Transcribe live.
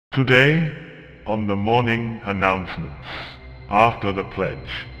Today, on the morning announcements, after the pledge,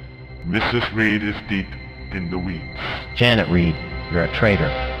 Mrs. Reed is deep in the weeds. Janet Reed, you're a traitor.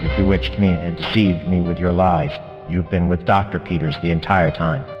 You bewitched me and deceived me with your lies. You've been with Dr. Peters the entire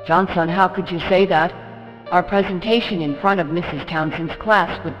time. Johnson, how could you say that? Our presentation in front of Mrs. Townsend's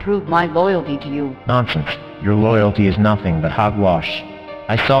class would prove my loyalty to you. Nonsense. Your loyalty is nothing but hogwash.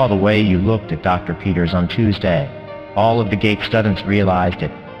 I saw the way you looked at Dr. Peters on Tuesday. All of the gate students realized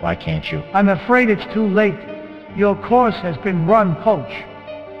it. Why can't you? I'm afraid it's too late. Your course has been run, Coach.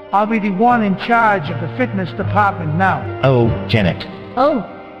 I'll be the one in charge of the fitness department now. Oh, Janet. Oh,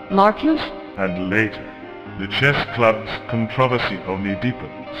 Marcus? And later, the chess club's controversy only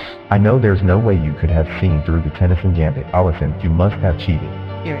deepens. I know there's no way you could have seen through the Tennyson gambit. Allison, you must have cheated.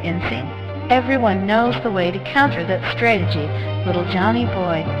 You're insane. Everyone knows the way to counter that strategy, little Johnny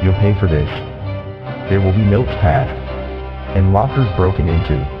boy. You'll pay for this. There will be notes passed, and lockers broken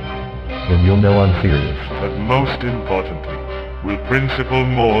into. Then you'll know I'm serious. But most importantly, will Principal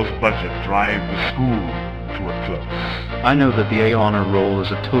Moore's budget drive the school to a close? I know that the A honor roll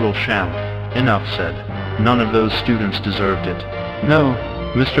is a total sham. Enough said. None of those students deserved it. No,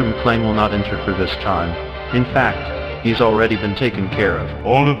 Mr. McLean will not enter for this time. In fact, he's already been taken care of.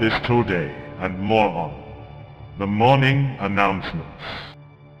 All of this today, and more on the morning announcements.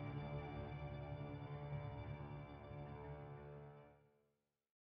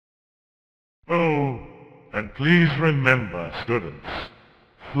 Oh, and please remember, students,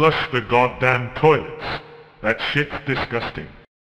 flush the goddamn toilets. That shit's disgusting.